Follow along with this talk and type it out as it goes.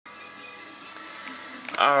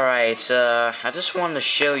Alright, I just wanted to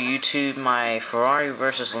show YouTube my Ferrari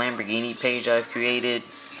versus Lamborghini page I've created.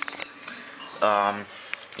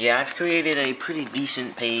 Yeah, I've created a pretty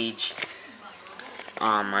decent page.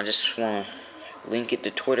 I just want to link it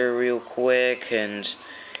to Twitter real quick and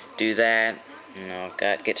do that.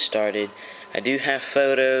 Get started. I do have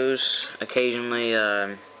photos occasionally.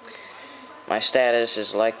 My status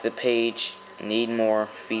is like the page. Need more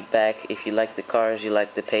feedback. If you like the cars, you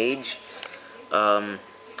like the page.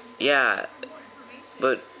 Yeah,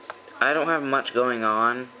 but I don't have much going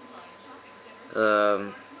on.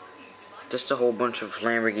 Just a whole bunch of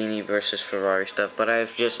Lamborghini versus Ferrari stuff, but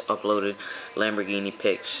I've just uploaded Lamborghini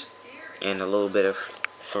pics and a little bit of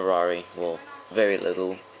Ferrari. Well, very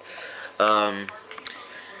little. Yeah,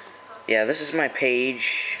 this is my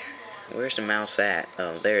page. Where's the mouse at?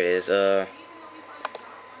 Oh, there it is. The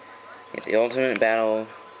ultimate battle.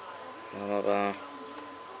 Blah, blah, blah.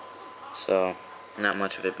 So, not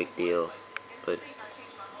much of a big deal, but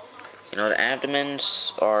the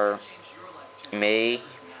abdomens are May,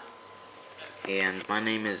 and my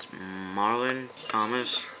name is Marlon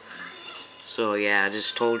Thomas. So yeah, I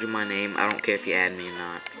just told you my name. I don't care if you add me or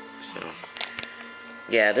not. So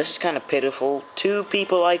yeah, this is kind of pitiful. Two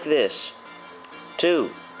people like this.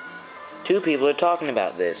 Two people are talking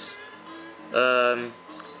about this.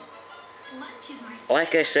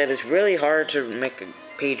 Like I said, it's really hard to make a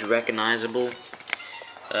page recognizable.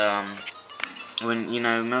 When,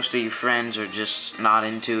 most of your friends are just not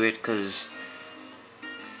into it, because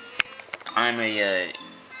I'm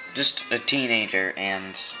just a teenager,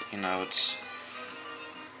 and,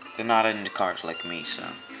 they're not into cars like me, so,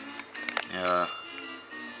 yeah,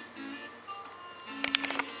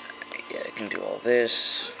 I can do all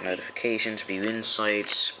this, notifications, view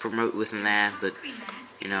insights, promote with an ad, but,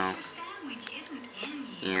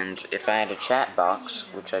 and if I had a chat box,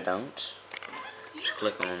 which I don't, just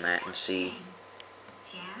click on that and see.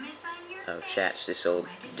 Oh, chat's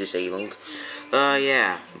disabled.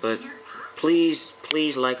 Yeah, but please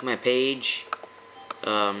like my page.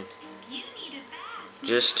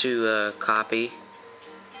 Just to copy,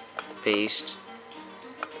 paste.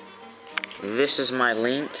 This is my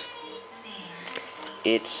link.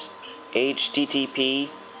 It's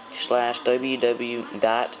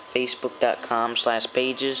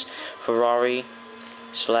http:/www.facebook.com/pages Ferrari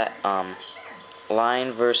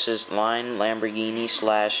line versus line Lamborghini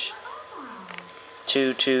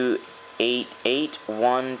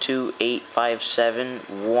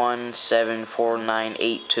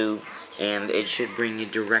 /228812857174982, and it should bring you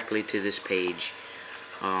directly to this page.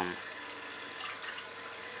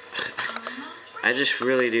 I just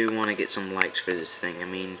really do want to get some likes for this thing. I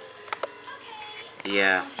mean,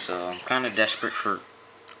 yeah, so I'm kind of desperate for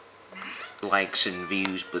likes and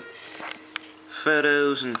views, but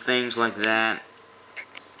photos and things like that,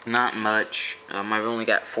 not much. I've only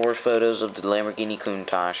got 4 photos of the Lamborghini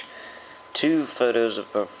Countach, 2 photos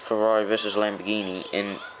of Ferrari versus Lamborghini,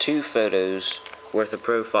 and 2 photos worth of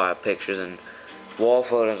profile pictures, and wall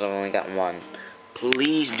photos I've only got 1.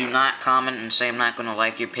 Please do not comment and say I'm not going to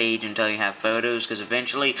like your page until you have photos, because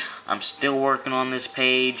eventually I'm still working on this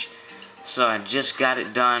page. So I just got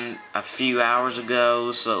it done a few hours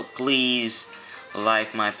ago, so please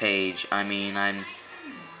like my page. I mean,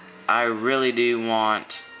 I really do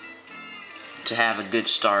want to have a good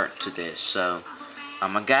start to this. So I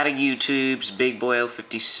got a YouTube's Big Boy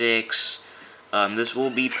 056. This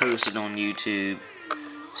will be posted on YouTube.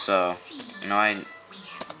 So I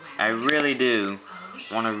really do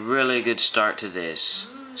want a really good start to this.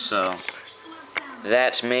 So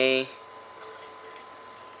that's me.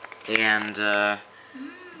 And I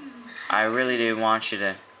really do want you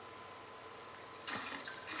to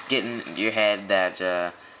get in your head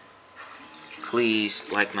that please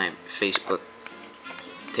like my Facebook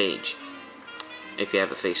page if you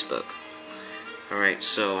have a Facebook. Alright,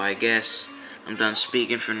 so I guess I'm done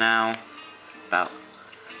speaking for now. About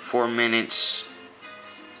 4 minutes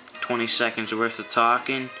 20 seconds worth of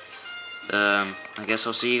talking. I guess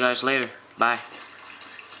I'll see you guys later. Bye.